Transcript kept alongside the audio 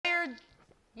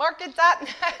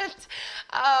market.net.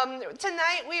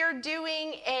 Tonight we are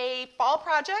doing a fall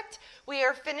project. We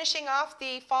are finishing off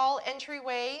the fall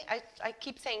entryway. I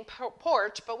keep saying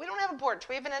porch, but we don't have a porch.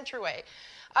 We have an entryway.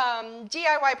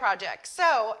 DIY project.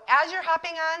 So as you're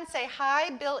hopping on, say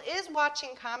hi. Bill is watching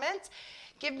comments.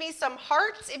 Give me some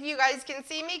hearts if you guys can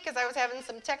see me, because I was having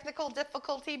some technical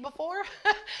difficulty before.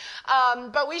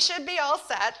 But we should be all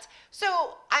set.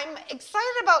 So I'm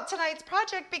excited about tonight's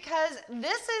project because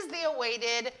this is the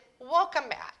awaited welcome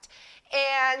mat.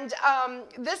 And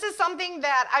this is something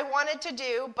that I wanted to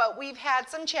do, but we've had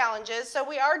some challenges. So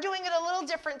we are doing it a little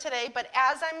different today, but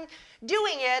as I'm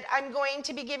doing it, I'm going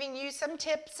to be giving you some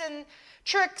tips and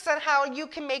tricks on how you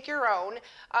can make your own.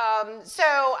 So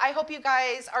I hope you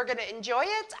guys are going to enjoy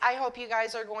it. I hope you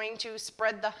guys are going to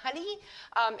spread the honey.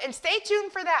 And stay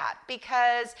tuned for that,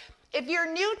 because if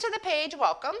you're new to the page,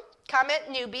 welcome. Comment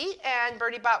newbie, and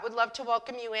BirdieBot would love to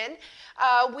welcome you in.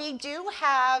 We do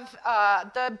have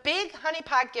the big honey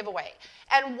pot giveaway.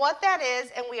 And what that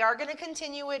is, and we are going to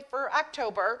continue it for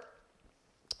October,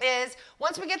 is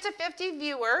once we get to 50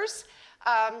 viewers,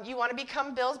 you want to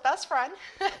become Bill's best friend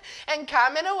and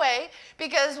comment away,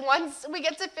 because once we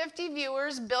get to 50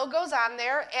 viewers, Bill goes on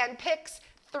there and picks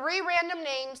 3 random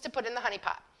names to put in the honey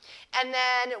pot. And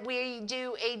then we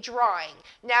do a drawing.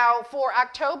 Now for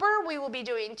October, we will be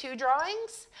doing 2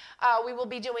 drawings. We will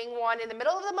be doing one in the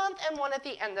middle of the month and one at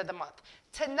the end of the month.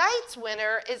 Tonight's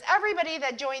winner is everybody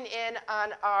that joined in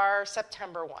on our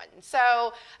September one.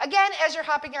 So again, as you're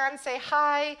hopping on, say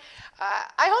hi.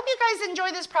 I hope you guys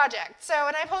enjoy this project. So,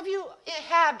 and I hope you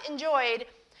have enjoyed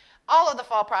all of the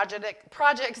fall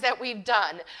projects that we've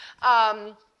done.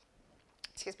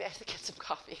 Excuse me, I have to get some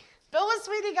coffee. Bill was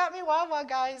sweet, he got me Wawa,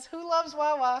 guys. Who loves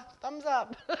Wawa? Thumbs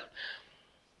up.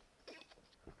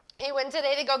 He went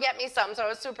today to go get me some, so I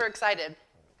was super excited.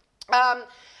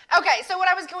 Okay, so what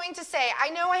I was going to say, I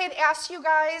know I had asked you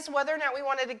guys whether or not we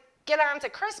wanted to get on to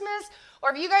Christmas,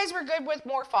 or if you guys were good with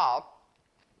more fall.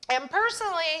 And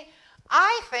personally,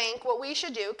 I think what we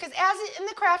should do, because as in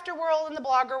the crafter world and the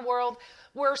blogger world,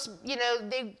 we're, you know,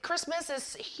 Christmas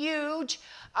is huge,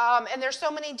 and there's so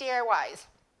many DIYs.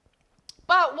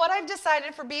 But what I've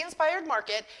decided for Be Inspired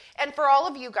Market and for all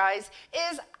of you guys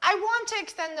is I want to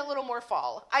extend a little more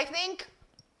fall. I think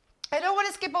I don't want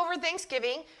to skip over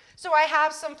Thanksgiving, so I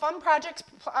have some fun projects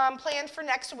planned for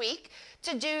next week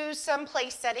to do some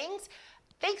place settings.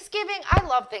 Thanksgiving, I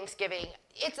love Thanksgiving.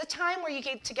 It's a time where you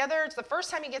get together. It's the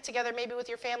first time you get together maybe with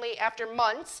your family after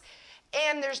months,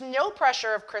 and there's no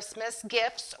pressure of Christmas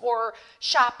gifts or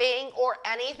shopping or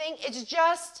anything. It's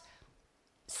just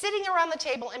sitting around the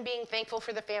table and being thankful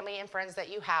for the family and friends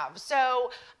that you have.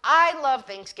 So I love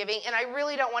Thanksgiving, and I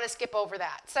really don't want to skip over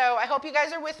that. So I hope you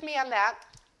guys are with me on that.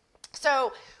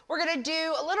 So we're going to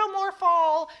do a little more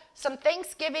fall, some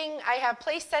Thanksgiving. I have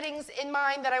place settings in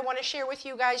mind that I want to share with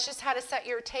you guys, just how to set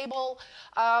your table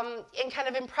and kind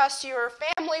of impress your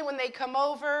family when they come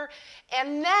over.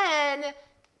 And then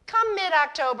come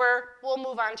mid-October, we'll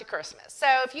move on to Christmas. So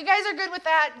if you guys are good with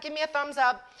that, give me a thumbs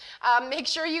up. Make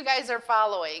sure you guys are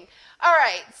following. All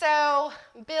right, so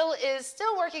Bill is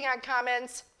still working on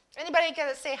comments. Anybody got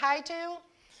to say hi to?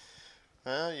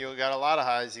 You got a lot of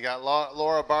highs. You got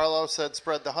Laura Barlow said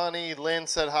spread the honey. Lynn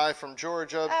said hi from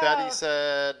Georgia.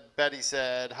 Oh. Betty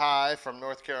said hi from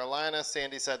North Carolina.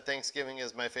 Sandy said Thanksgiving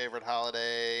is my favorite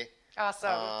holiday.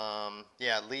 Awesome.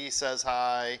 Yeah, Lee says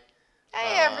hi.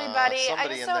 Hey, everybody.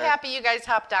 I'm so happy you guys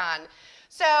hopped on.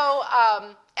 So,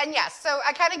 and yes, so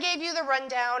I kind of gave you the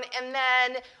rundown, and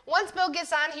then once Bill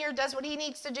gets on here, does what he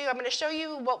needs to do, I'm going to show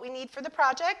you what we need for the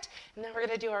project, and then we're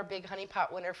going to do our big honey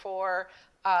pot winner for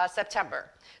September.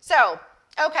 So,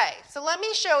 okay, so let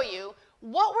me show you.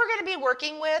 What we're going to be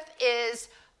working with is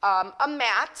a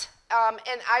mat,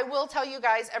 and I will tell you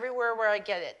guys everywhere where I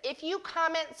get it. If you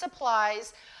comment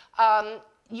supplies,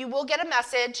 you will get a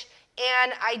message.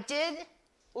 And I did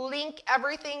link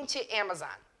everything to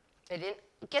Amazon. I didn't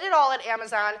get it all at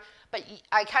Amazon, but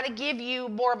I kind of give you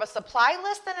more of a supply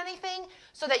list than anything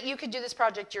so that you could do this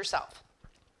project yourself.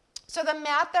 So the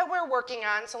mat that we're working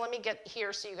on, so let me get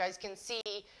here so you guys can see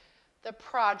the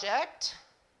project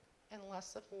and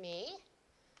less of me.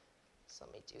 So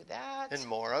let me do that. And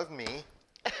more of me.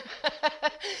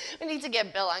 We need to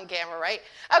get Bill on camera, right?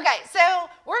 Okay, so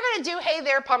we're going to do Hey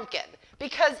There Pumpkin,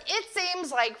 because it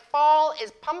seems like fall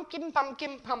is pumpkin,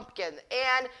 pumpkin, pumpkin.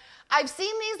 And I've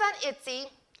seen these on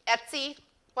Etsy,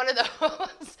 one of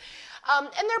those, and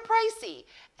they're pricey,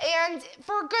 and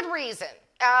for good reason.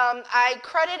 I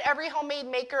credit every homemade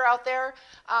maker out there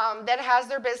that has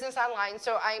their business online,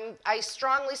 so I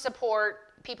strongly support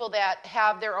people that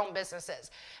have their own businesses.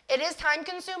 It is time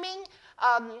consuming.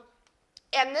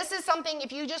 And this is something,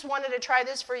 if you just wanted to try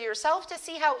this for yourself to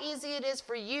see how easy it is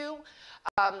for you.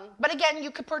 But again,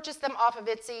 you could purchase them off of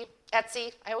Etsy.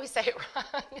 I always say it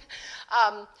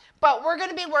wrong. But we're going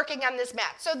to be working on this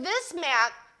mat. So this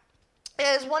mat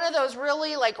is one of those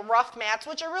really like rough mats,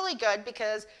 which are really good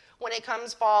because when it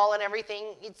comes fall and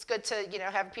everything, it's good to, you know,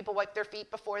 have people wipe their feet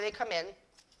before they come in.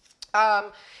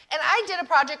 And I did a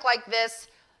project like this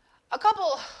I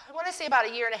want to say about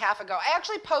 1.5 years ago. I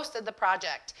actually posted the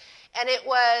project, and it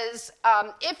was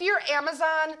if you're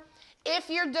Amazon, if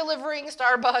you're delivering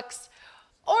Starbucks,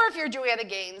 or if you're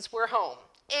𝐦𝐤𝐬𝐞, we're home.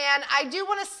 And I do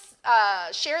want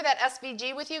to share that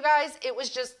SVG with you guys. It was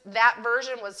just that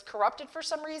version was corrupted for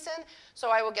some reason, so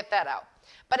I will get that out.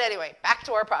 But anyway, back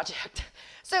to our project.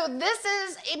 So this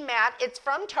is a mat. It's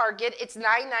from Target. It's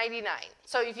 $9.99.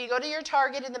 So if you go to your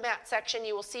Target in the mat section,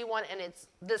 you will see one, and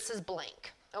this is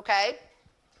blank. Okay?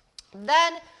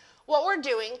 Then what we're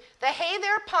doing, the Hey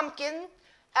There Pumpkin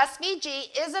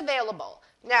SVG is available.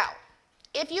 Now,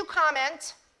 if you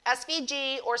comment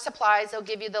SVG or supplies, they'll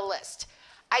give you the list.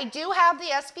 I do have the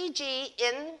SVG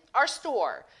in our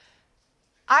store.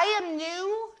 I am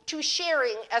new to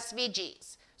sharing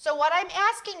SVGs. So what I'm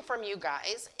asking from you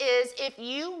guys is if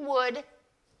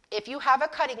you have a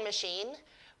cutting machine,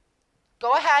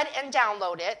 go ahead and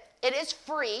download it. It is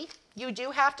free. You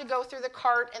do have to go through the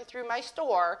cart and through my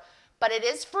store, but it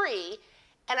is free.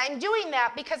 And I'm doing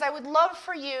that because I would love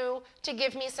for you to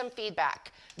give me some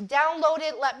feedback. Download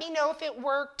it, let me know if it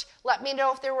worked, let me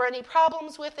know if there were any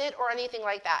problems with it or anything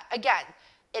like that. Again,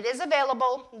 it is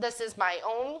available. This is my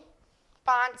own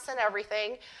fonts and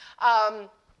everything.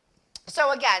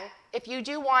 So again, if you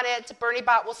do want it,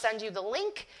 BernieBot will send you the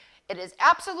link. It is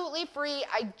absolutely free.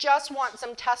 I just want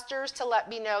some testers to let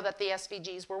me know that the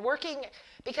SVGs were working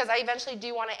because I eventually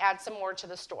do want to add some more to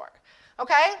the store.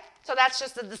 Okay? So that's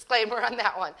just a disclaimer on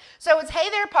that one. So it's Hey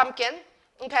There Pumpkin,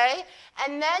 okay?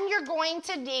 And then you're going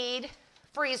to need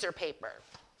freezer paper,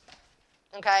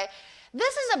 okay?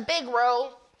 This is a big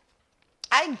roll.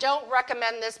 I don't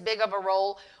recommend this big of a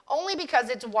roll only because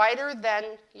it's wider than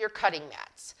your cutting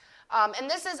mats. And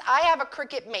this is, I have a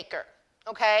Cricut Maker,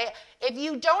 okay? If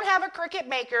you don't have a Cricut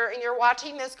Maker and you're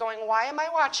watching this going, why am I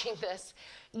watching this?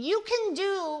 You can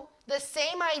do the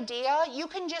same idea. You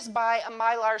can just buy a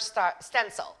Mylar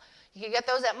stencil. You can get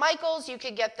those at Michael's. You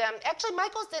could get them. Actually,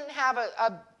 Michael's didn't have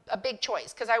a big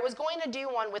choice because I was going to do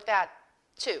one with that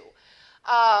too.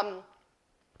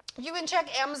 You can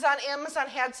check Amazon. Amazon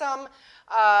had some.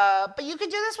 But you could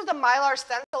do this with a Mylar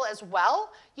stencil as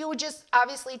well. You would just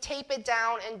obviously tape it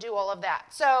down and do all of that.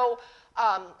 So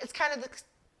it's kind of the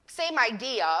same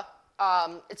idea.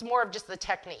 It's more of just the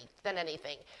technique than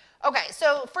anything. Okay,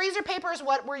 so freezer paper is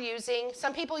what we're using.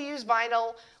 Some people use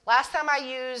vinyl. Last time I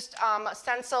used a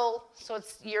stencil. So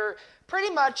you're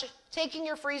pretty much taking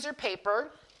your freezer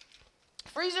paper.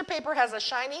 Freezer paper has a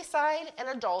shiny side and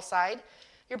a dull side.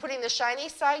 You're putting the shiny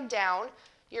side down.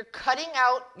 You're cutting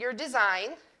out your design,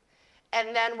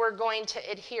 and then we're going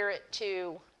to adhere it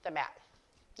to the mat.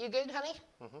 You good, honey?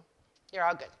 Mm-hmm. You're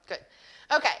all good. Good.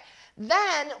 Okay.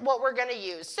 Then what we're going to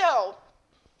use. So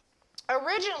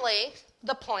originally,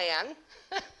 the plan,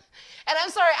 and I'm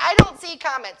sorry, I don't see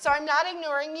comments, so I'm not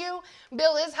ignoring you.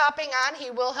 Bill is hopping on. He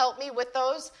will help me with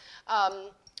those.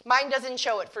 Mine doesn't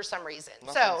show it for some reason.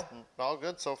 So all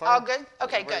good so far. All good?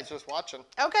 Okay, Everybody's good. just watching.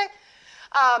 Okay.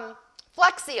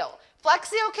 Flex Seal. Flex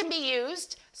Seal can be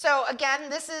used. So again,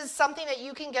 this is something that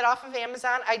you can get off of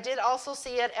Amazon. I did also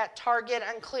see it at Target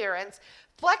on clearance.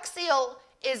 Flex Seal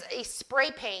is a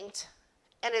spray paint,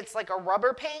 and it's like a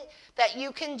rubber paint that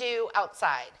you can do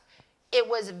outside. It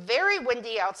was very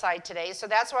windy outside today, so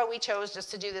that's why we chose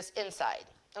just to do this inside.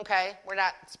 Okay? We're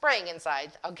not spraying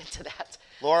inside. I'll get to that.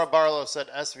 Laura Barlow said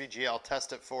SVG, I'll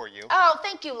test it for you. Oh,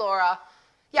 thank you, Laura.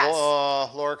 Yes.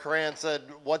 Laura Coran said,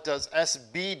 what does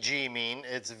SBG mean?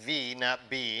 It's V, not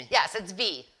B. Yes, it's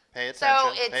V. Pay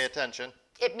attention. So Pay attention.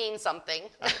 It means something.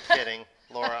 I'm kidding.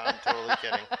 Laura, I'm totally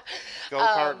kidding. Go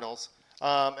Cardinals.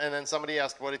 And then somebody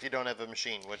asked, what if you don't have a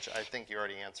machine? Which I think you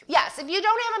already answered. Yes, if you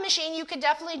don't have a machine, you could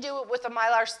definitely do it with a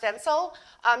Mylar stencil.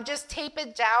 Just tape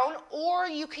it down, or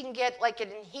you can get like an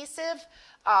adhesive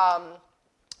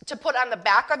to put on the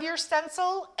back of your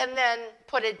stencil and then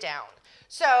put it down.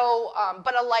 So,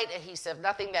 but a light adhesive,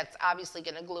 nothing that's obviously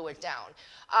going to glue it down.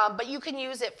 But you can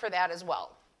use it for that as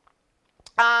well.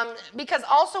 Because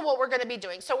also what we're going to be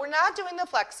doing, so we're not doing the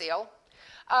Flex Seal.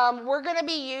 We're going to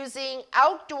be using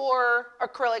outdoor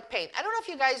acrylic paint. I don't know if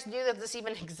you guys knew that this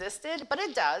even existed, but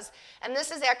it does. And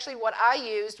this is actually what I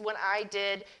used when I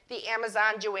did the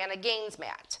Amazon 𝐦𝐤𝐬𝐞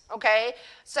mat. Okay?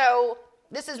 So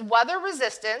this is weather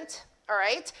resistant all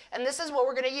right? And this is what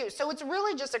we're gonna use. So it's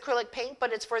really just acrylic paint,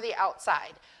 but it's for the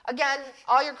outside. Again,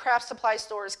 all your craft supply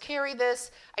stores carry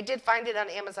this. I did find it on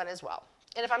Amazon as well.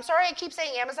 And if I'm sorry I keep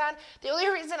saying Amazon, the only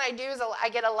reason I do is I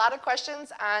get a lot of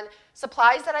questions on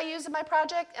supplies that I use in my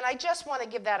project, and I just want to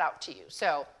give that out to you.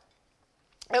 So,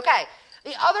 okay.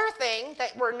 The other thing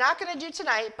that we're not going to do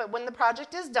tonight, but when the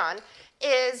project is done,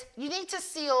 is you need to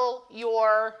seal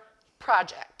your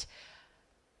project.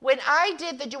 When I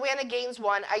did the 𝐥𝐤𝐤𝐬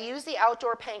one, I used the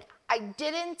outdoor paint. I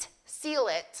didn't seal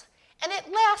it, and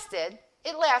it lasted.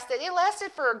 It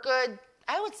lasted for a good,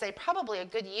 I would say probably a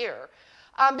good year.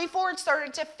 Before it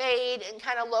started to fade and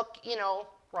kind of look, you know,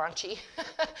 raunchy.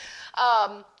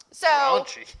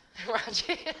 Raunchy.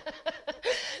 Raunchy.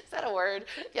 Is that a word?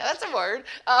 Yeah, that's a word.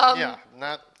 Yeah,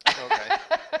 not, okay.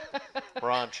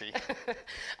 Raunchy.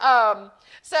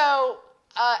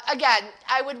 Again,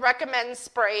 I would recommend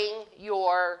spraying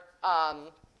your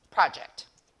project.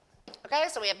 Okay,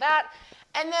 so we have that.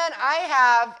 And then I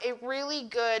have a really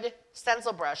good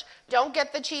stencil brush. Don't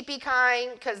get the cheapy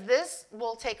kind, because this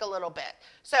will take a little bit.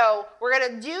 So we're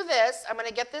going to do this. I'm going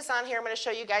to get this on here. I'm going to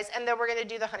show you guys, and then we're going to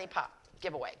do the honey pot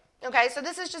giveaway. Okay, so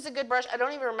this is just a good brush. I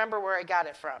don't even remember where I got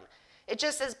it from. It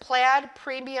just says Plaid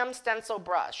Premium Stencil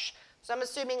Brush. So I'm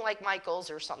assuming like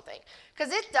Michael's or something.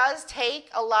 Because it does take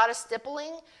a lot of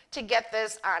stippling to get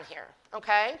this on here.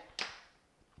 Okay?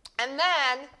 And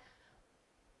then,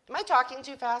 am I talking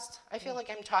too fast? I feel like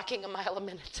I'm talking a mile a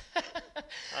minute.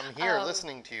 I'm here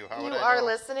listening to you. How would I know? You are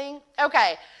listening?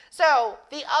 Okay. So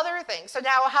the other thing. So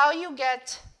now how you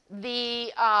get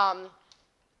the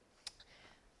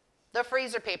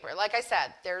freezer paper. Like I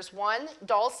said, there's one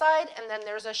dull side and then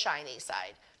there's a shiny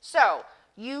side. So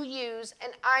you use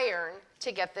an iron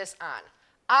to get this on.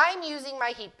 I'm using my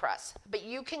heat press, but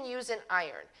you can use an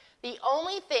iron. The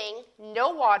only thing, no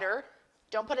water.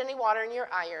 Don't put any water in your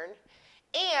iron.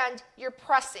 And you're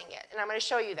pressing it, and I'm going to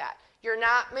show you that. You're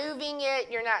not moving it,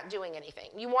 you're not doing anything.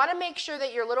 You want to make sure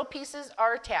that your little pieces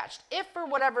are attached. If for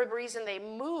whatever reason they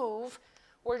move,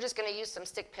 we're just going to use some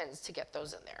stick pins to get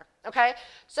those in there, okay?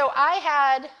 So I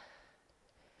had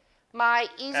my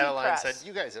easy Adeline press. said,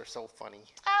 "You guys are so funny."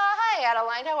 Hi,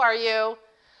 Adeline, how are you?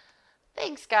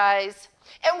 Thanks, guys.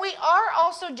 And we are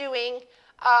also doing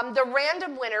the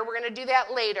random winner. We're going to do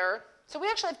that later. So we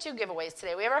actually have two giveaways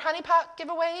today. We have our honey pot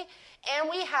giveaway, and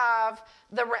we have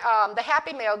the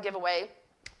Happy Mail giveaway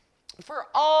for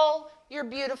all your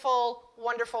beautiful,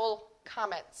 wonderful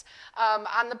comments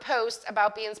on the post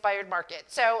about Be Inspired Market.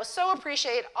 So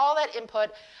appreciate all that input.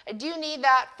 I do need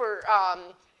that for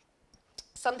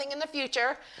something in the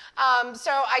future.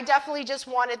 So I definitely just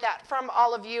wanted that from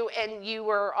all of you, and you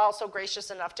were also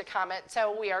gracious enough to comment.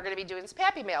 So we are going to be doing some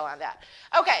Happy Mail on that.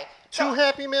 Okay. Two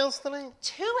Happy Meals tonight?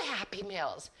 2 Happy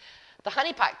Meals. The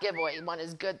honey pot giveaway one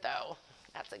is good, though.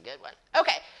 That's a good one.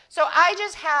 Okay. So I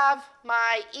just have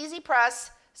my easy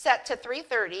press set to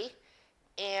 330,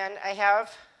 and I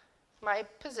have my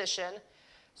position.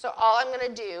 So all I'm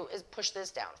going to do is push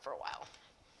this down for a while.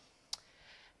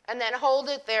 And then hold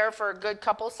it there for a good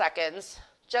couple seconds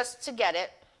just to get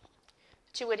it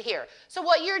to adhere. So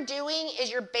what you're doing is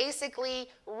you're basically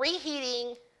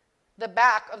reheating the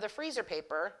back of the freezer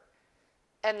paper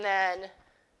and then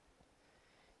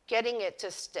getting it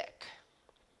to stick.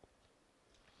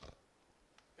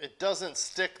 It doesn't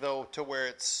stick, though, to where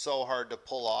it's so hard to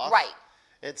pull off. Right.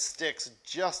 It sticks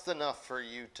just enough for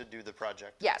you to do the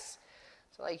project. Yes.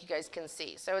 So like you guys can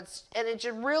see. So it's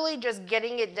really just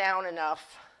getting it down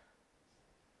enough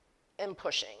and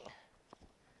pushing.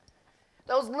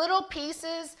 Those little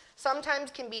pieces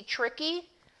sometimes can be tricky.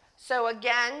 So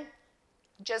again,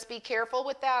 just be careful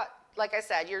with that. Like I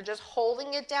said, you're just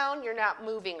holding it down. You're not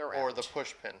moving around. Or the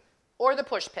push pin. Or the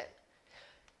push pin.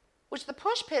 Which the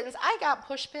push pins, I got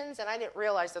push pins and I didn't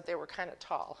realize that they were kind of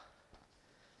tall.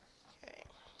 Okay.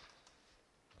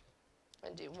 I'm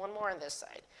going to do one more on this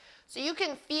side. So you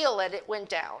can feel it went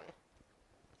down.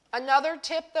 Another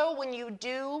tip though, when you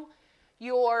do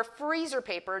your freezer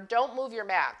paper, don't move your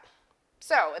mat.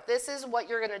 So if this is what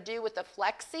you're going to do with the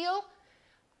Flex Seal,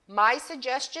 my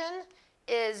suggestion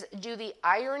is do the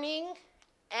ironing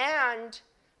and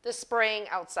the spraying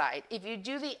outside. If you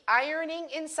do the ironing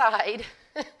inside,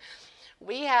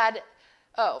 we had,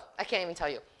 oh, I can't even tell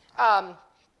you.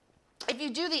 If you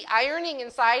do the ironing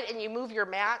inside and you move your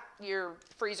mat, your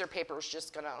freezer paper is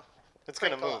just going to It's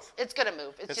going to move. up. It's going to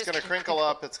move. It's going to crinkle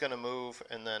up, it's going to move,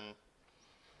 and then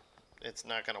it's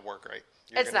not going to work right.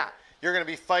 It's not. You're going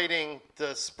to be fighting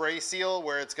the spray seal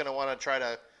where it's going to want to try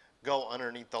to go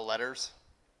underneath the letters.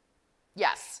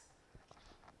 Yes.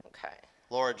 Okay.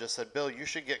 Laura just said, "Bill, you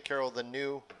should get Carol the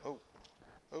new..." Oh.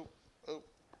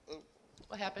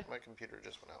 What happened? My computer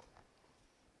just went out.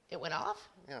 It went off?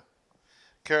 Yeah.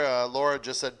 Laura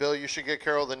just said, Bill, you should get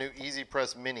Carol the new Easy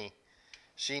Press Mini.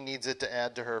 She needs it to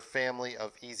add to her family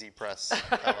of Easy Press.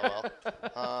 LOL.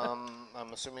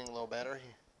 I'm assuming low battery.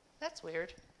 That's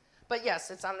weird. But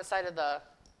yes, it's on the side of the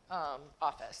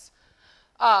office.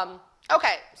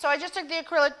 Okay, so I just took the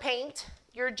acrylic paint.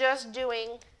 You're just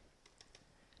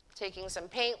taking some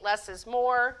paint, less is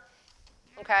more.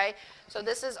 Okay, so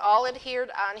this is all adhered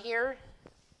on here.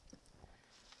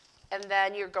 And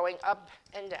then you're going up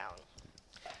and down.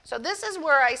 So this is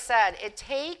where I said it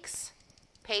takes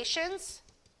patience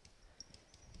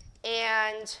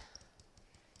and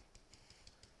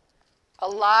a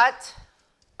lot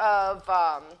of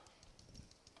a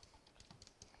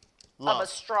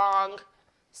strong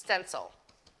stencil.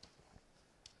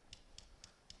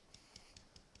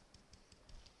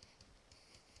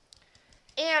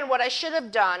 And what I should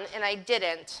have done, and I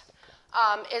didn't,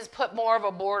 is put more of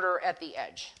a border at the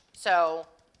edge. So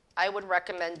I would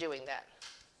recommend doing that.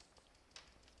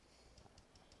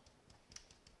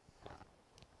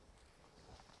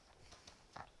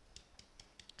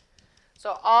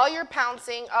 So all your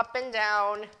pouncing up and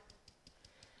down,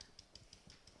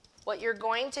 what you're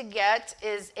going to get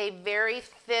is a very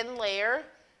thin layer.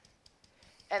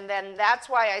 And then that's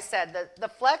why I said that the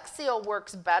Flex Seal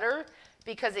works better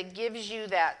because it gives you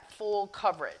that full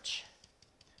coverage.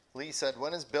 Lee said,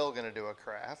 when is Bill going to do a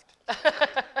craft?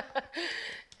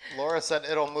 Laura said,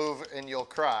 it'll move and you'll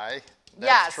cry.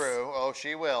 That's true. Oh,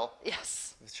 she will.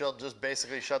 Yes. She'll just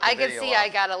basically shut the video off. I can see I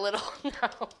got a little,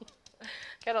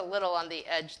 got a little on the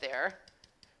edge there,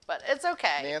 but it's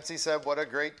okay. Nancy said, what a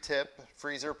great tip.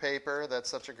 Freezer paper, that's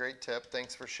such a great tip.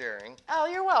 Thanks for sharing. Oh,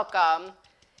 you're welcome.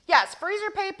 Yes,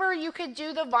 freezer paper, you could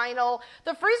do the vinyl.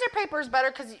 The freezer paper is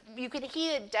better because you can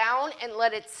heat it down and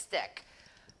let it stick.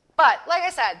 But like I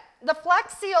said, the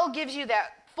Flex Seal gives you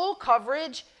that full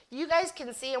coverage. You guys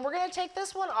can see, and we're going to take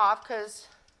this one off because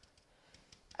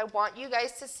I want you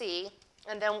guys to see.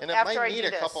 And then and after I do this, it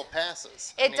might need a couple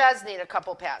passes. It does need a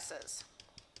couple passes.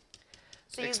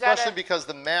 So especially because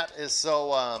the mat is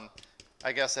so,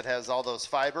 I guess it has all those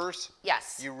fibers.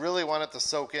 Yes. You really want it to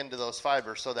soak into those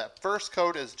fibers. So that first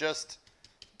coat is just,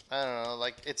 I don't know,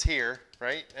 like it's here,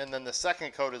 right? And then the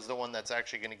second coat is the one that's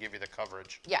actually going to give you the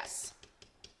coverage. Yes.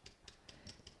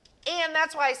 And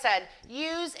that's why I said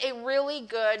use a really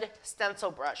good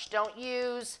stencil brush. Don't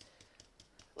use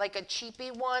like a cheapy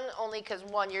one, only because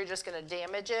one, you're just going to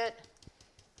damage it.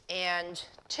 And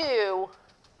two,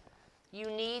 you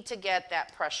need to get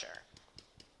that pressure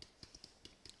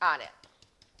on it.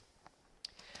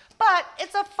 But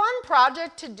it's a fun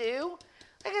project to do.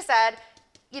 Like I said,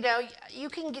 you know, you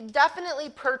can definitely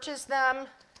purchase them,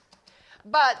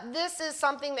 but this is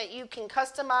something that you can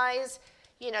customize.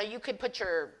 You know, you could put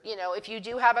your, you know, if you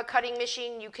do have a cutting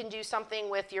machine, you can do something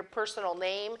with your personal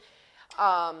name.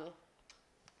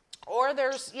 Or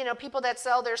there's, you know, people that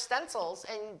sell their stencils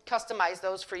and customize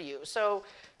those for you. So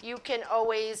you can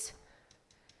always,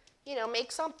 you know,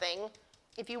 make something.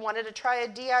 If you wanted to try a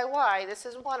DIY, this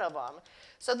is one of them.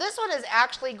 So this one is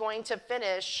actually going to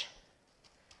finish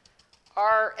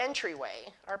our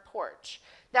entryway, our porch.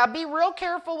 Now be real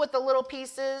careful with the little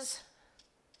pieces.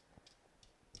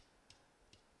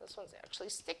 This one's actually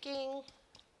sticking.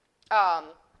 But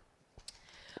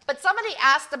somebody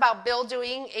asked about Bill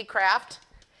doing a craft.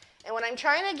 And what I'm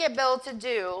trying to get Bill to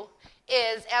do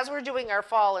is, as we're doing our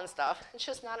fall and stuff, it's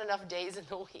just not enough days in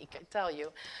the week, I tell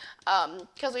you.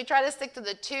 Because we try to stick to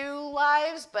the 2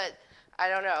 lives, but I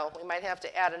don't know. We might have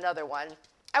to add another one.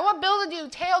 I want Bill to do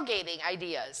tailgating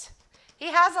ideas.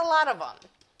 He has a lot of them.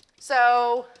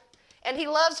 So, and he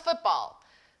loves football.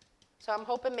 So I'm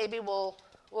hoping maybe we'll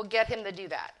get him to do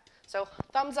that. So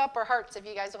thumbs up or hearts if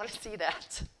you guys want to see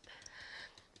that.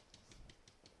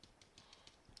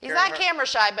 He's not camera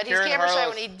shy, but he's camera shy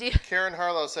when he... Karen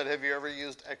Harlow said, have you ever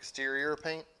used exterior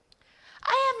paint?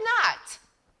 I have not.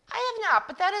 I have not,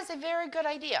 but that is a very good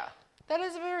idea. That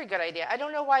is a very good idea. I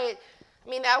don't know why it... I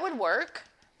mean, that would work.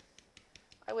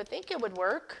 I would think it would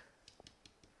work.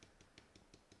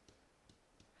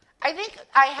 I think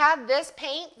I had this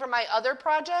paint for my other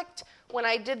project when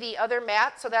I did the other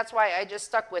mat, so that's why I just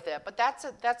stuck with it. But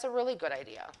that's a really good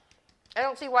idea. I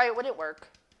don't see why it wouldn't work.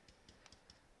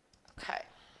 Okay.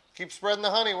 Keep spreading the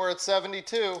honey. We're at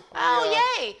 72.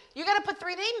 Oh, yay. You got to put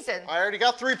 3 names in. I already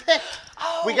got 3 picked.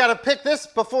 Oh. We got to pick this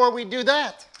before we do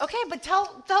that. Okay, but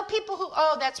tell people who...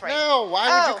 Oh, that's right. No,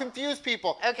 why would you confuse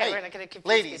people? Okay, hey, we're not going to confuse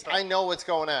ladies, people. I know what's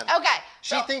going on. Okay.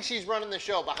 She thinks she's running the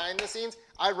show behind the scenes.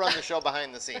 I run the show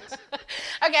behind the scenes.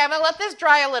 Okay, I'm gonna let this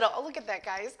dry a little. Oh, look at that,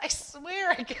 guys. I swear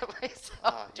I get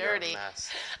myself dirty. You're a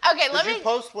mess. Okay, let me. Did you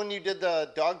post when you did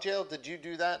the dog jail? Did you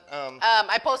do that?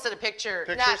 I posted a picture.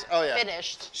 Pictures? Not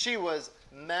finished. She was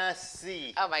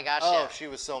messy. Oh my gosh. Oh, yeah. she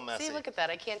was so messy. See, look at that.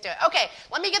 I can't do it. Okay,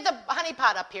 let me get the honey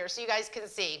pot up here so you guys can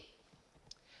see.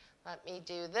 Let me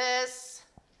do this.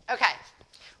 Okay,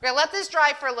 we're gonna let this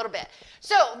dry for a little bit.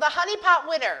 So the honey pot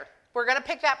winner, we're gonna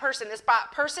pick that person. This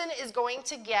person is going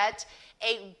to get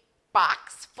a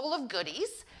box full of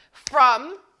goodies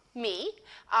from me.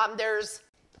 There's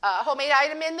a homemade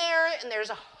item in there, and there's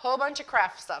a whole bunch of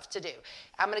craft stuff to do.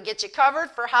 I'm gonna get you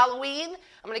covered for Halloween.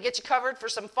 I'm gonna get you covered for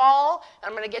some fall. And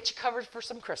I'm gonna get you covered for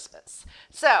some Christmas.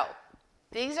 So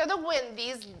these are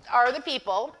the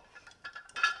people.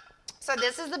 So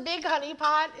this is the big honey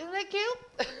pot. Isn't that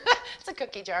cute? It's a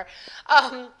cookie jar.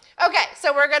 Okay,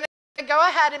 so we're gonna go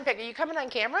ahead and pick. Are you coming on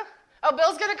camera? Oh,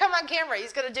 Bill's gonna come on camera.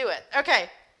 He's gonna do it. Okay.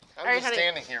 I'm just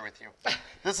standing here with you.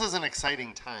 This is an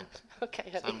exciting time. Okay,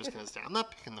 honey. So I'm just gonna stand. I'm not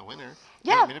picking the winner.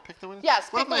 Yeah. You want me to pick the winner? Yes,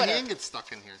 What pick the if my winner. hand gets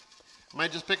stuck in here? Am I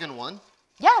just picking one?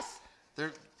 Yes.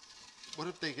 What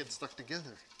if they get stuck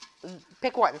together?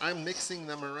 Pick one. I'm mixing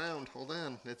them around. Hold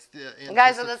on. It's the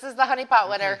Guys, so this is the honey pot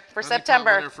winner for Honey pot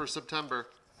September. winner for September.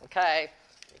 Okay.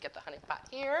 Let me get the honey pot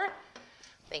here.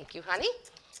 Thank you, honey.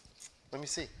 Let me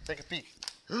see. Take a peek.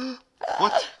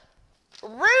 What?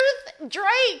 Ruth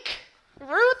Drake.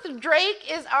 Ruth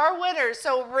Drake is our winner.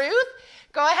 So Ruth,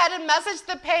 go ahead and message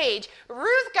the page.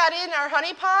 Ruth got in our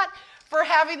honey pot for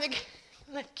having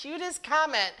the cutest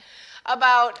comment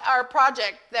about our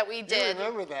project that we did. You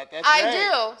remember that? That's I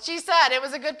right. do. She said it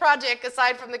was a good project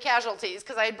aside from the casualties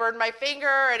because I had burned my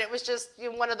finger and it was just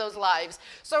one of those lives.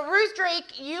 So Ruth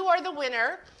Drake, you are the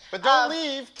winner. But don't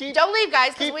leave. Don't leave,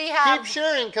 guys, because we have. Keep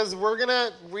sharing because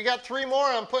we got 3 more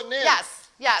I'm putting in. Yes,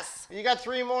 yes. You got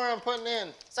 3 more I'm putting in.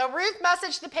 So Ruth,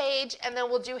 message the page, and then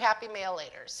we'll do Happy Mail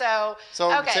later. So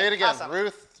okay, say it again. awesome.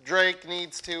 Ruth Drake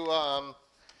needs to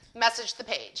message the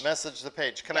page. message the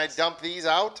page. Can Yes. I dump these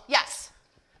out? Yes.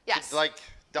 Yes. Like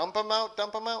dump them out?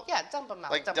 Yeah, dump them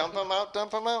out. Like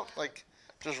dump them out? Like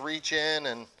just reach in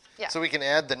and Yeah. so we can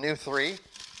add the new 3?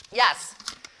 Yes.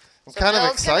 I'm So kind of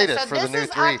Bill's excited so for the new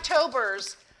This 3. is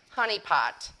October's honey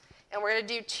pot, and we're going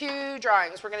to do 2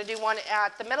 drawings. We're going to do one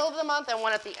at the middle of the month and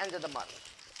one at the end of the month.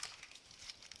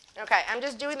 Okay, I'm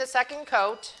just doing the second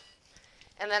coat,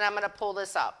 and then I'm going to pull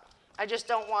this up. I just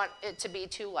don't want it to be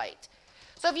too light.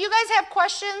 So if you guys have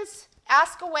questions,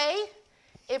 ask away.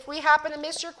 If we happen to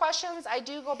miss your questions, I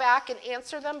do go back and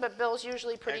answer them, but Bill's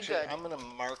usually pretty Actually, good. I'm gonna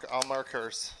I'll mark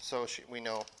hers so we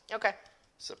know. Okay.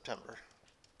 September.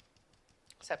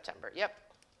 September, yep.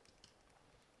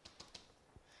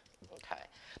 Okay,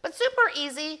 but super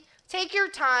easy. Take your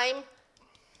time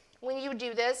when you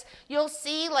do this. You'll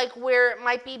see like where it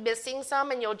might be missing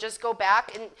some, and you'll just go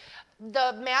back. And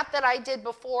the mat that I did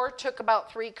before took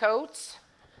about 3 coats.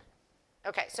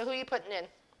 Okay, so who are you putting in?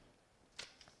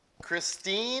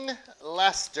 Christine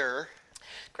Lester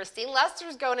Christine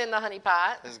Lester's going in the honey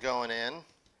pot is going in.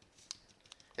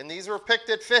 And these were picked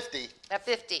at 50. at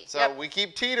 50. So Yep. we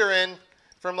keep teetering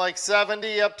from like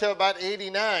 70 up to about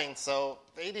 89. So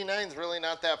 89 is really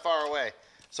not that far away.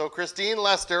 So Christine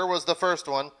Lester was the first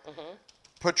one.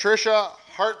 Patricia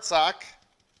Hartsock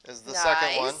is the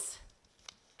second one. Nice.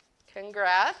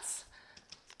 Congrats.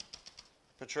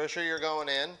 Patricia, you're going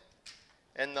in.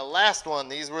 And the last one,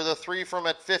 these were the 3 from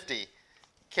at 50.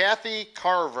 Kathy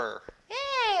Carver.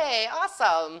 Yay,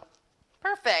 awesome.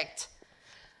 Perfect.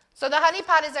 So the honey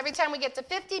pot is every time we get to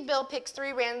 50, Bill picks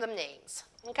 3 random names.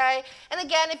 Okay? And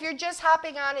again, if you're just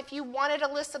hopping on, if you wanted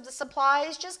a list of the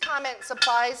supplies, just comment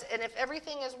supplies. And if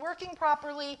everything is working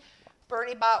properly,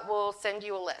 BernieBot will send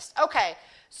you a list. Okay,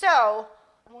 so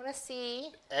I want to see.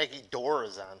 Aggie Dorr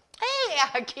is on. Hey,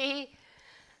 Aggie.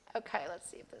 Okay, let's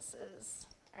see if this is.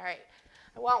 All right.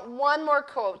 I want one more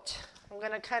quote. I'm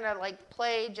going to kind of like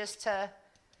play just to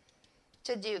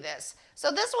do this.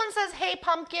 So this one says, hey,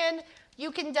 pumpkin,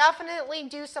 you can definitely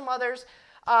do some others.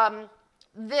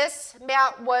 This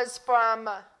mat was from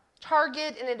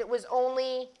Target, and it was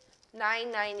only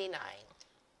 $9.99.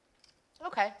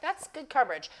 Okay, that's good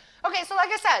coverage. Okay, so like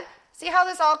I said, see how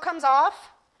this all comes off?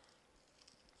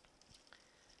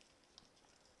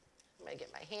 I'm going to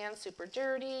get my hands super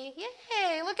dirty.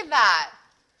 Yay, look at that.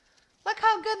 Look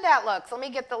how good that looks. Let me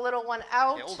get the little one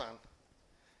out. Hey, hold on.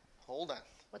 Hold on.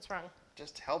 What's wrong?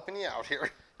 Just helping you out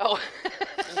here. Oh.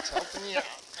 Just helping you out.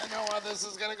 I know how this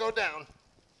is going to go down.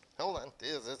 Hold on.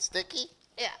 Is it sticky?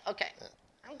 Yeah, okay.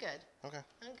 I'm good. Okay.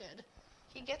 I'm good.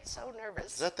 He gets so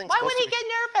nervous. Is that thing Why would supposed he to be-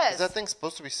 get nervous? Is that thing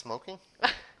supposed to be smoking?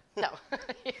 No,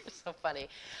 you're so funny.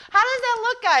 How does that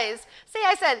look, guys? See,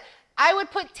 I said I would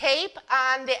put tape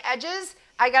on the edges.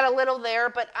 I got a little there,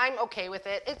 but I'm okay with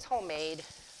it. It's homemade.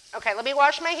 Okay, let me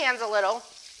wash my hands a little.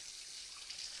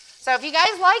 So if you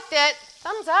guys liked it,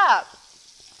 thumbs up.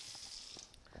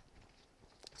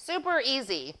 Super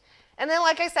easy. And then,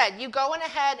 like I said, you go in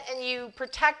ahead and you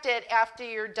protect it after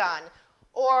you're done.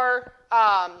 Or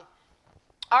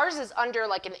ours is under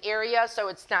like an area, so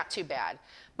it's not too bad.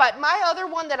 But my other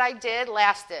one that I did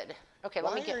lasted. Okay,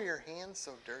 let me get. Why are your hands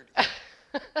so dirty?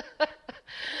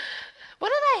 What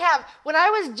did I have? When I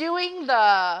was doing the,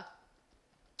 I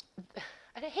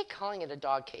hate calling it a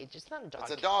dog cage. It's not a dog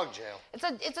cage. It's a dog jail.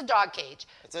 It's a dog cage.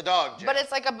 It's a dog jail. But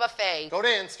it's like a buffet. Go to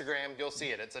Instagram, you'll see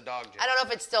it. It's a dog jail. I don't know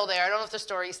if it's still there. I don't know if the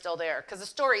story's still there. Because the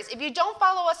stories, if you don't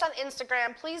follow us on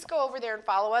Instagram, please go over there and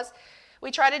follow us. We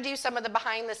try to do some of the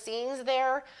behind the scenes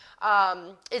there.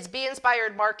 It's Be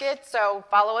Inspired Market, so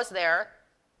follow us there.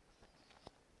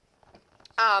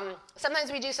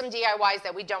 Sometimes we do some DIYs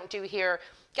that we don't do here.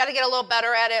 Got to get a little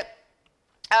better at it.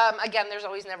 Again, there's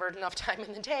always never enough time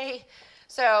in the day.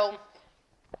 So,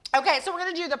 okay, so we're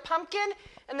going to do the pumpkin,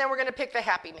 and then we're going to pick the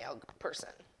Happy Mail person.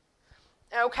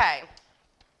 Okay,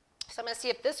 so I'm going to see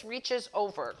if this reaches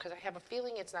over, because I have a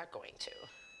feeling it's not going to.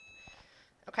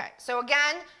 Okay, so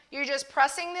again, you're just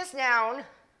pressing this down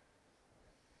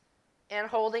and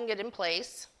holding it in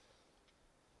place.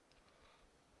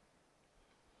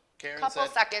 Couple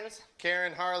seconds.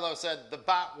 Karen Harlow said, the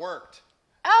bot worked.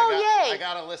 Oh, yay. I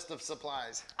got a list of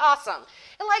supplies. Awesome.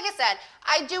 And like I said,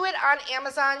 I do it on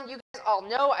Amazon. You guys all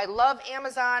know I love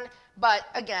Amazon. But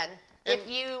again, if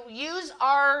you use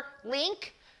our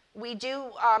link, we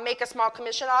do make a small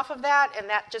commission off of that, and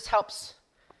that just helps.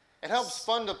 It helps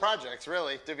fund the projects,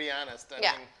 really, to be honest. I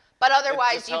mean, but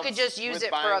otherwise, you could just use it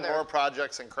for buying other more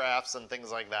projects and crafts and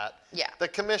things like that. Yeah. The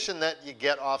commission that you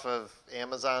get off of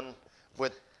Amazon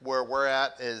with where we're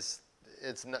at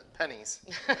it's not pennies.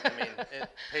 I mean, it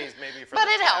pays maybe for but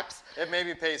the it tax. Helps. It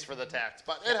maybe pays for the tax,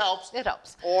 but it helps. It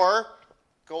helps. Or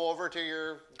go over to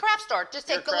your craft store. Just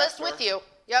take the list with you.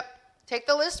 Yep. Take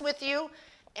the list with you,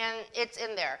 and it's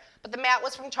in there. But the mat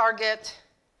was from Target.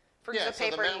 Freezer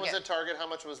paper. So the mat was at Target. How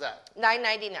much was that?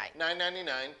 $9.99. $9.99.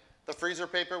 The freezer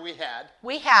paper we had.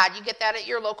 We had. You get that at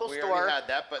your local store. We already had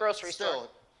that, but grocery still, store.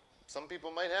 Some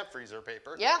people might have freezer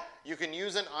paper. Yeah. You can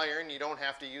use an iron. You don't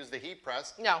have to use the heat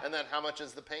press. No. And then how much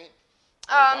is the paint?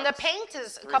 The paint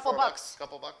is a couple bucks.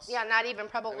 Couple bucks? Yeah, not even.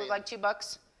 Probably like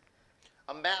 $2.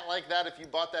 A mat like that, if you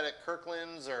bought that at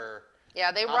Kirkland's or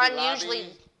yeah, they Hobby run Lobby,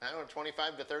 usually I don't know,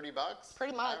 25 to 30 bucks.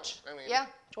 Pretty much. I mean, yeah,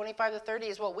 25 to 30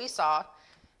 is what we saw,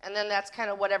 and then that's kind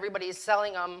of what everybody's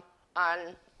selling them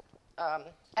on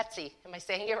Etsy. Am I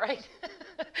saying it right?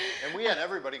 And we had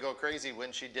everybody go crazy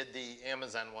when she did the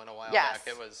Amazon one a while yes. back.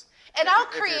 It was. And if I'll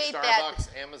you're create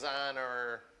Starbucks, that. Amazon,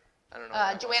 or I don't know.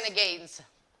 𝐥𝐤𝐤𝐬.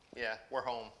 Yeah, we're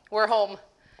home. We're home.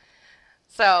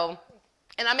 So,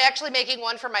 and I'm actually making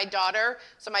one for my daughter.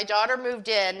 So my daughter moved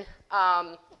in,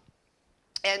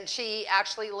 and she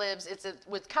actually lives.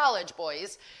 With college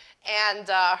boys, and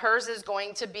hers is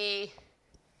going to be,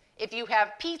 if you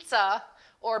have pizza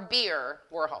or beer,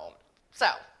 we're home. So,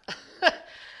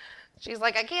 she's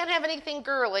like, I can't have anything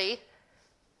girly.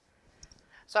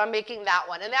 So I'm making that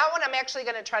one. And that one I'm actually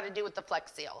going to try to do with the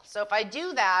Flex Seal. So if I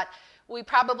do that, we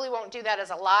probably won't do that as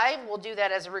a live. We'll do that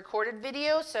as a recorded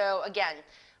video. So again,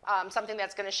 something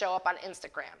that's going to show up on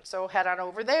Instagram. So head on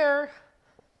over there.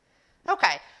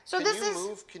 Okay. So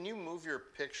Can you move your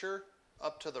picture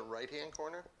up to the right-hand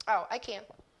corner? Oh, I can.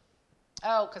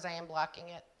 Oh, because I am blocking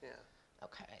it. Yeah.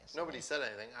 Okay. So Nobody said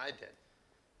anything. I did.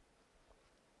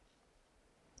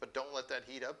 But don't let that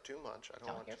heat up too much. I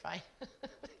don't want you're fine. I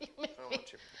don't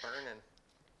want you burning.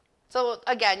 So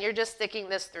again, you're just sticking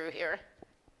this through here.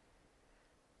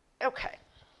 Okay.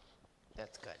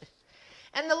 That's good.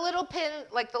 And the little pin,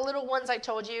 like the little ones I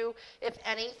told you, if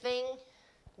anything,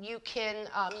 you can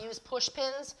use push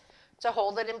pins to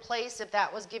hold it in place if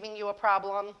that was giving you a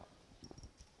problem.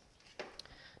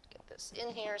 Get this in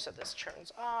here so this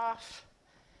turns off.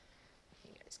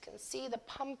 You guys can see the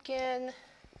pumpkin.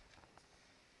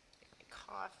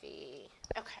 Coffee.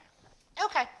 Okay.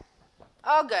 Okay.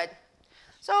 All good.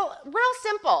 So real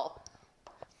simple.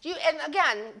 And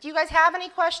again, do you guys have any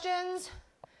questions?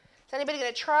 Is anybody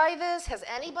going to try this? Has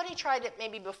anybody tried it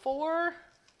maybe before?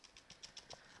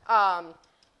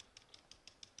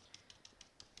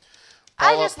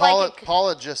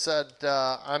 Paula just said,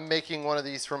 I'm making one of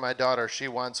these for my daughter. She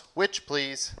wants which,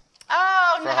 please?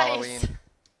 Oh, for nice. Halloween.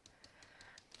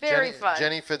 Very fun.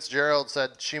 Jenny Fitzgerald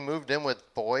said she moved in with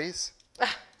boys.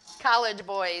 College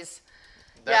boys.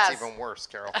 That's even worse,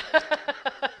 Carol.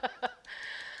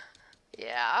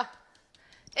 Yeah.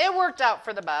 It worked out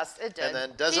for the best. It did. And then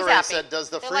She's Desiree happy. said, does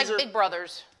the They're freezer, like big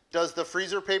brothers. does the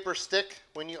freezer paper stick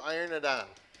when you iron it on?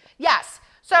 Yes.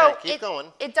 So Yeah, keep going.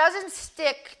 It doesn't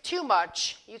stick too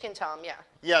much. You can tell them, yeah.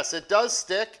 Yes, it does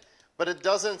stick, but it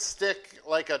doesn't stick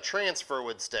like a transfer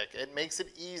would stick. It makes it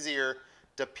easier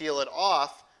to peel it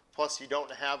off. Plus, you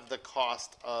don't have the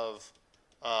cost of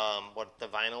what the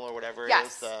vinyl or whatever it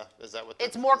is. Is that what?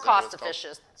 It's more cost called?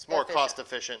 efficient. It's more cost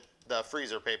efficient. The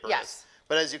freezer paper Yes. is.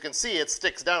 But as you can see, it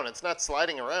sticks down. It's not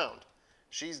sliding around.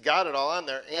 She's got it all on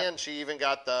there, and she even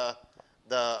got the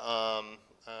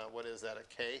what is that? A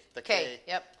K? The K.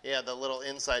 Yep. Yeah, the little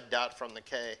inside dot from the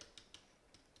K.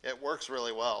 It works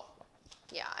really well.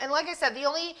 Yeah, and like I said, the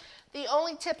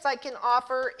only tips I can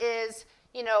offer is,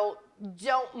 you know,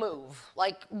 don't move.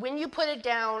 Like when you put it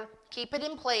down, keep it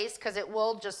in place because it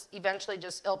will just eventually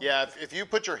just. Yeah, if you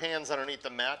put your hands underneath the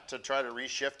mat to try to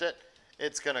reshift it,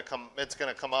 it's gonna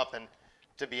come up. And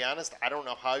to be honest, I don't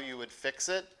know how you would fix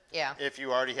it. Yeah. If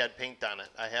you already had paint on it,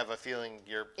 I have a feeling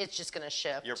it's just gonna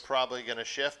shift. You're probably gonna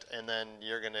shift, and then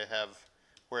you're gonna have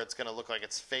where it's gonna look like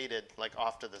it's faded, like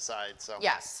off to the side. So.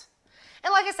 Yes.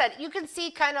 And like I said, you can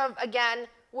see kind of, again,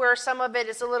 where some of it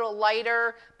is a little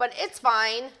lighter, but it's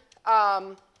fine.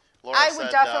 I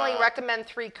would definitely recommend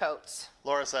 3 coats.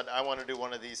 Laura said, I want to do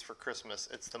one of these for Christmas.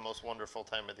 It's the most wonderful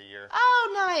time of the year.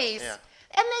 Oh, nice. Yeah.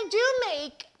 And they do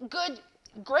make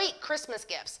great Christmas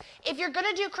gifts. If you're going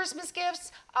to do Christmas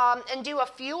gifts and do a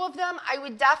few of them, I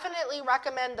would definitely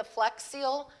recommend the Flex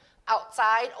Seal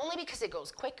outside, only because it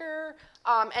goes quicker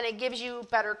and it gives you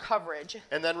better coverage.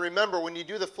 And then remember, when you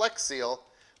do the Flex Seal,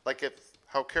 like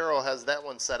how Carol has that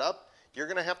one set up, you're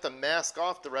going to have to mask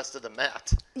off the rest of the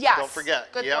mat. Yes. Don't forget.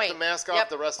 You have to mask off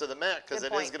the rest of the mat because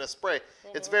it is going to spray.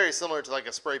 Mm-hmm. It's very similar to like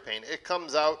a spray paint. It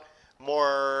comes out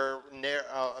more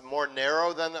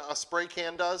narrow than a spray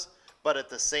can does, but at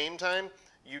the same time,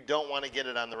 you don't want to get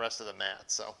it on the rest of the mat.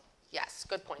 So. Yes,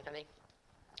 good point, honey.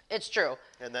 It's true.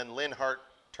 And then Lynn Hart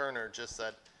Turner just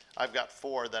said, I've got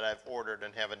 4 that I've ordered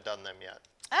and haven't done them yet.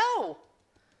 Oh.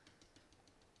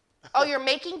 Oh, you're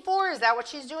making 4? Is that what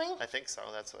she's doing? I think so.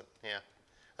 That's what, yeah.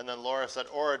 And then Laura said,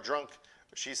 or a drunk,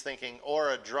 she's thinking,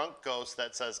 or a drunk ghost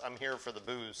that says, I'm here for the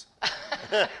booze.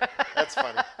 That's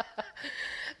funny.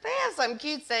 They have some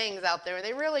cute sayings out there.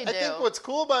 They really do. I think what's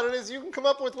cool about it is you can come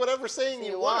up with whatever saying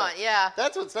you want. Yeah.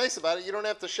 That's what's nice about it. You don't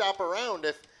have to shop around.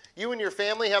 If you and your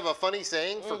family have a funny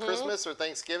saying for Christmas or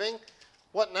Thanksgiving,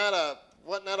 what not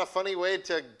a funny way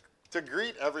to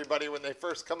greet everybody when they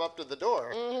first come up to the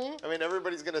door. I mean,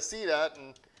 everybody's going to see that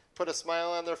and put a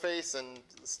smile on their face and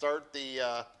start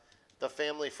the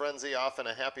family frenzy off in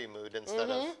a happy mood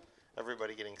instead of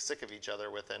everybody getting sick of each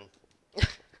other within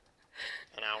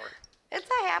an hour. It's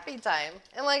a happy time.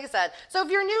 And like I said, so if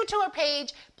you're new to our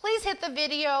page, please hit the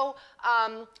video.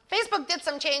 Facebook did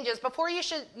some changes. Before you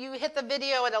hit the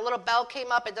video and a little bell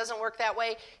came up. It doesn't work that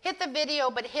way. Hit the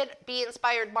video, but hit Be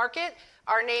Inspired Market.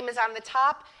 Our name is on the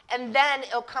top. And then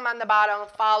it'll come on the bottom,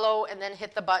 follow, and then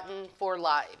hit the button for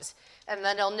lives. And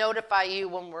then it'll notify you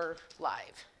when we're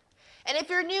live. And if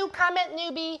you're new, comment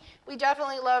newbie. We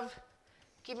definitely love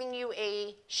giving you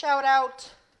a shout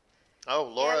out. Oh,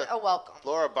 Laura. And a welcome.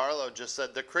 Laura Barlow just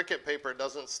said the Cricut paper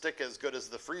doesn't stick as good as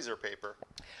the freezer paper.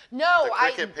 No,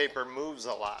 the Cricut paper moves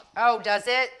a lot. Oh, does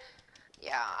it?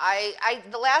 Yeah,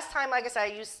 the last time, like I said, I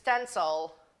used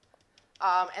stencil,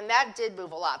 and that did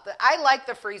move a lot. I like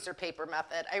the freezer paper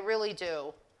method. I really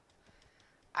do.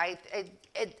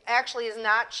 It actually is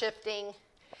not shifting.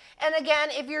 And again,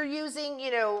 if you're using,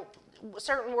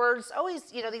 certain words, always,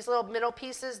 these little middle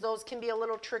pieces, those can be a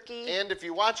little tricky. And if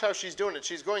you watch how she's doing it,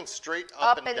 she's going straight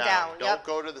up and down. Don't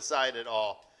go to the side at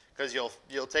all, because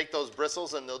you'll take those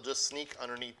bristles and they'll just sneak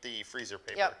underneath the freezer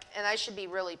paper. Yep, and I should be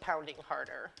really pounding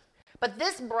harder. But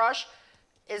this brush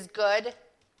is good.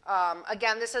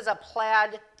 Again, this is a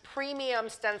Plaid premium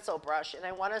stencil brush, and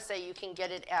I want to say you can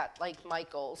get it at like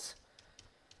Michael's,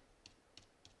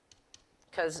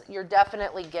 because you're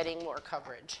definitely getting more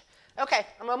coverage. Okay,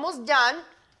 I'm almost done.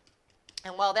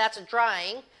 And while that's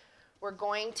drying, we're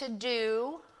going to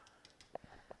do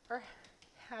our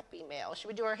Happy Mail. Should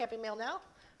we do our Happy Mail now?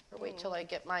 Or wait till I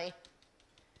get my...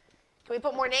 Can we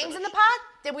put more names in the pot?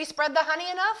 Did we spread the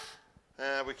honey enough?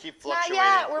 We keep fluctuating.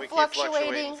 Not yet. We're keep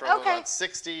fluctuating. from about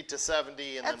 60 to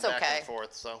 70 and That's then back and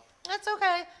forth. So that's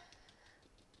okay.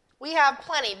 We have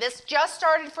plenty. This just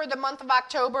started for the month of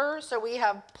October, so we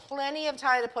have plenty of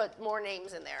time to put more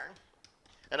names in there.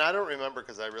 And I don't remember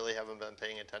because I really haven't been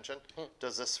paying attention.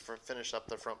 Does this finish up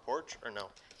the front porch or no?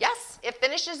 Yes, it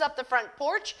finishes up the front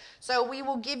porch. So we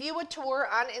will give you a tour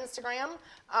on Instagram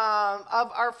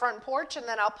of our front porch, and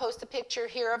then I'll post a picture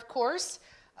here, of course,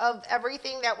 of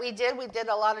everything that we did. We did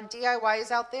a lot of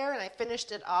DIYs out there, and I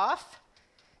finished it off.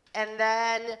 And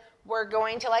then we're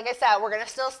going to, like I said, we're going to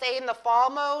still stay in the fall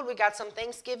mode. We got some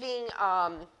Thanksgiving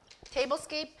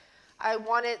tablescape I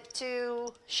wanted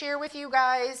to share with you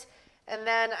guys. And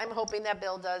then I'm hoping that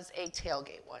Bill does a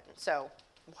tailgate one. So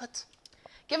What?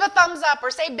 give a thumbs up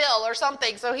or say Bill or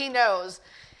something so he knows.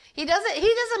 He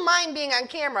doesn't mind being on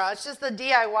camera. It's just the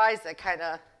DIYs that kind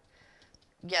of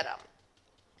get him.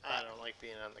 I don't like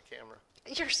being on the camera.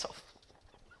 You're so...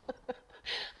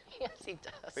 Yes, he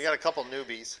does. We got a couple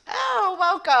newbies. Oh,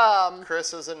 welcome.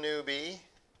 Chris is a newbie.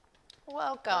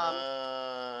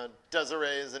 Welcome.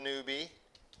 Desiree is a newbie.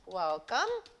 Welcome.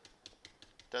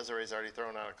 Desiree's already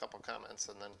thrown out a couple comments,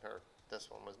 and then this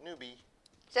one was newbie.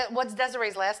 What's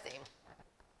Desiree's last name?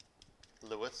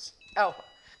 Lewis. Oh,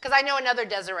 because I know another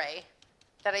Desiree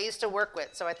that I used to work with,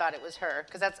 so I thought it was her,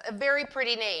 because that's a very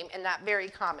pretty name and not very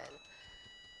common.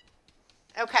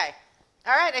 Okay.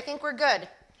 All right, I think we're good.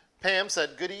 Pam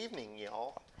said, good evening,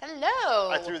 y'all. Hello.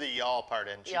 I threw the y'all part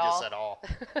in. She Y'all. just said all.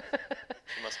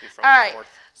 She must be from All the right, north.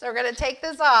 so we're going to take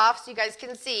this off so you guys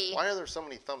can see. Why are there so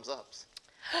many thumbs ups?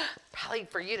 Probably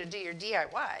for you to do your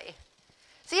DIY.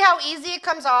 See how easy it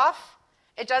comes off?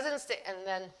 It doesn't stay, and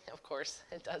then, of course,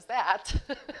 it does that.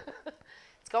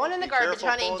 It's going in the Be garbage, careful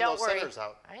honey. pulling Don't those worry. centers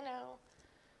out. I know.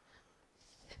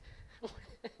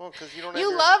 Well, because you don't have You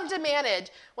your... love to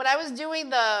manage. When I was doing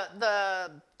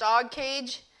the dog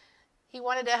cage, he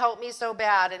wanted to help me so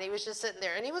bad, and he was just sitting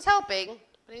there, and he was helping,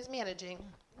 but he's managing.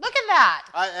 Look at that.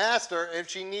 I asked her if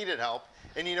she needed help,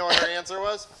 and you know what her answer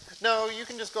was? No, you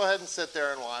can just go ahead and sit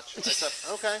there and watch. I said,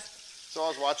 okay. So I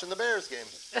was watching the Bears game.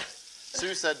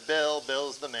 Sue said, Bill,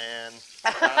 Bill's the man.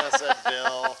 Donna said,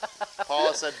 Bill.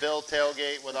 Paula said, Bill,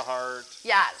 tailgate with a heart.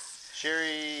 Yes.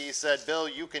 Sherry said, Bill,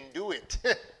 you can do it.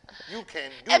 You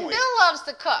can do And it. Bill loves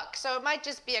to cook, so it might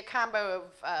just be a combo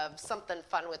of something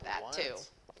fun with that, What? too.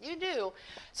 You do.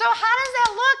 So how does that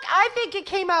look? I think it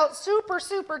came out super,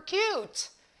 super cute.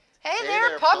 Hey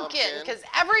there, pumpkin, because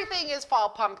everything is fall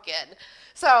pumpkin.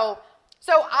 So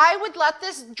I would let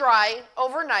this dry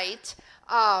overnight.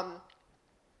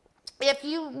 If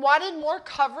you wanted more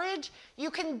coverage,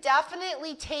 you can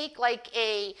definitely take like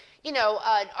an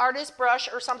artist brush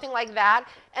or something like that,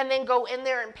 and then go in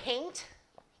there and paint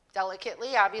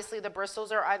delicately. Obviously, the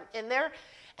bristles are in there.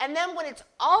 And then when it's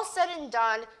all said and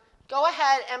done, go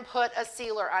ahead and put a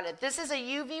sealer on it. This is a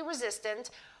UV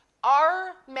resistant.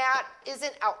 Our mat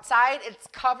isn't outside. It's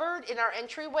covered in our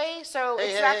entryway, so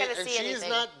it's not going to see anything. She's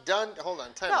not done. Hold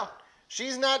on, time No. out.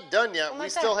 She's not done yet. We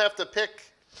still have to pick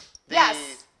the,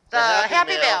 Yes, the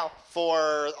Happy Mail.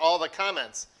 for all the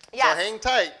comments. Yes. So hang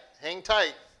tight. Hang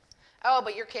tight. Oh,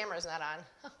 but your camera's not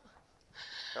on.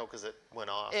 No, because it went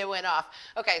off. It went off.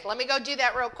 Okay, let me go do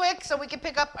that real quick so we can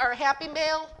pick up our Happy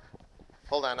Mail.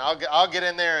 Hold on. I'll get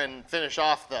in there and finish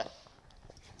off the...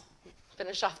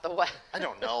 Finish off the what? I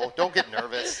don't know. Don't get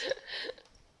nervous.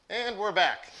 And we're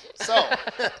back. So,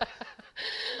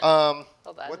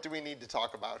 Hold on. what do we need to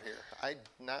talk about here? I'm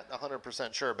not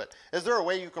 100% sure, but is there a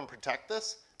way you can protect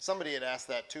this? Somebody had asked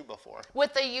that too before.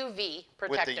 With the UV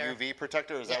protector. With the UV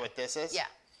protector? Is that what this is? Yeah.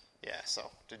 Yeah, so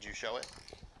did you show it?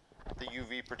 The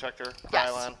UV protector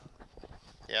Yes. pylon?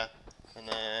 Yeah. And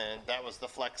then that was the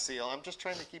Flex Seal. I'm just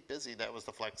trying to keep busy. That was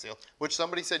the Flex Seal, which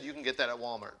somebody said you can get that at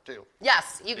Walmart too.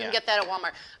 Yes, you can Yeah. get that at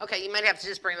Walmart. Okay, you might have to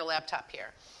just bring the laptop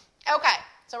here. Okay,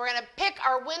 so we're going to pick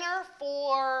our winner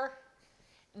for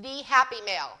the Happy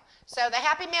Mail. So the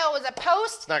Happy Mail was a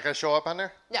post. It's not going to show up on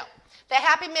there? No. The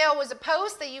Happy Mail was a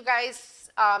post that you guys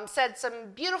said some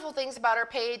beautiful things about our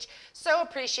page. So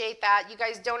appreciate that. You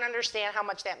guys don't understand how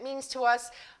much that means to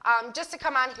us. Just to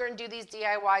come on here and do these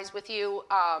DIYs with you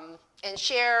and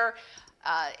share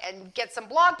and get some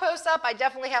blog posts up. I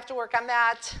definitely have to work on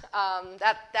that.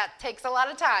 That takes a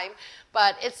lot of time,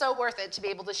 but it's so worth it to be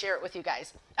able to share it with you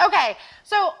guys. Okay,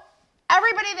 so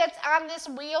everybody that's on this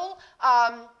wheel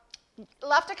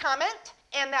left a comment,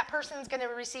 and that person's going to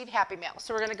receive Happy Mail.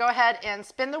 So we're going to go ahead and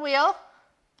spin the wheel.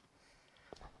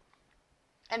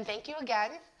 And thank you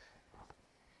again.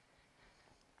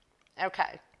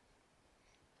 Okay.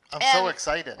 I'm so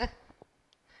excited.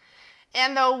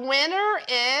 And the winner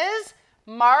is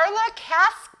Marla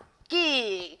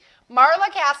Caskey.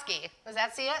 Marla Caskey. Does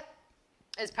that see it?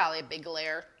 It's probably a big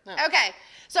glare. No. Okay.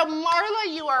 So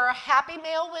Marla, you are a Happy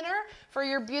Mail winner for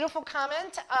your beautiful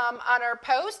comment on our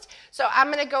post. So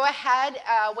I'm going to go ahead,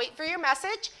 wait for your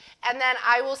message, and then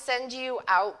I will send you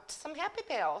out some Happy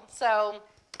Mail. So,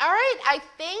 all right. I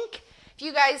think if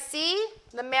you guys see,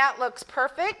 the mat looks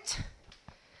perfect.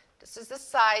 This is the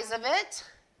size of it.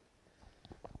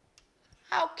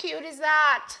 How cute is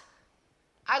that?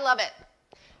 I love it.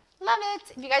 Love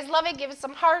it. If you guys love it, give us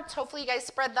some hearts. Hopefully you guys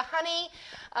spread the honey.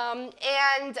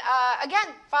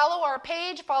 Again, follow our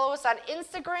page. Follow us on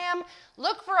Instagram.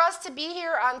 Look for us to be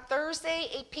here on Thursday,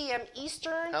 8 p.m.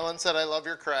 Eastern. Helen said, I love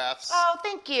your crafts. Oh,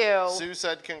 thank you. Sue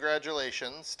said,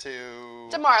 congratulations to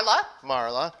Marla.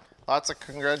 Marla. Lots of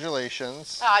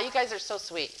congratulations. Oh, you guys are so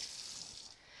sweet.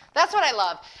 That's what I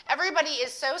love. Everybody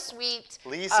is so sweet.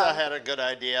 Lisa had a good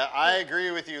idea. I agree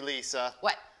with you, Lisa.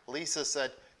 What? Lisa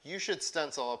said, you should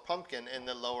stencil a pumpkin in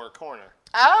the lower corner.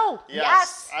 Oh,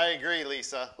 yes. I agree,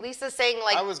 Lisa. Lisa's saying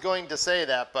like... I was going to say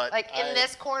that, but... Like in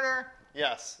this corner?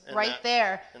 Yes. Right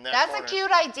there. That's a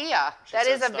cute idea. That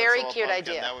is a very cute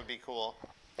idea. That would be cool.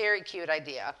 Very cute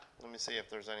idea. Let me see if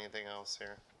there's anything else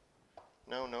here.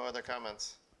 No other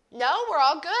comments. No, we're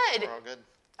all good. We're all good.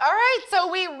 All right,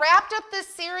 so we wrapped up this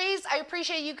series. I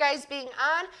appreciate you guys being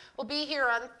on. We'll be here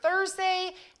on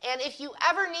Thursday. And if you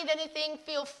ever need anything,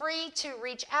 feel free to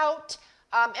reach out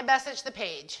and message the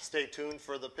page. Stay tuned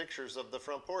for the pictures of the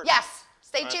front porch. Yes,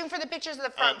 stay tuned for the pictures of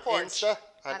the front porch.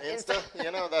 On Insta.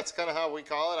 You know, that's kind of how we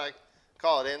call it. I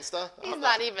call it Insta. He's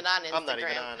not even on Instagram. I'm not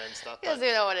even on Insta. He doesn't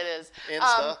even know what it is.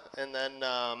 Insta, and then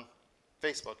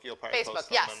Facebook. You'll probably post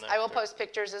something yes, on there I will too. post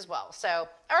pictures as well. So,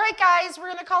 all right, guys, we're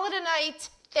going to call it a night.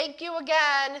 Thank you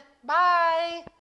again. Bye.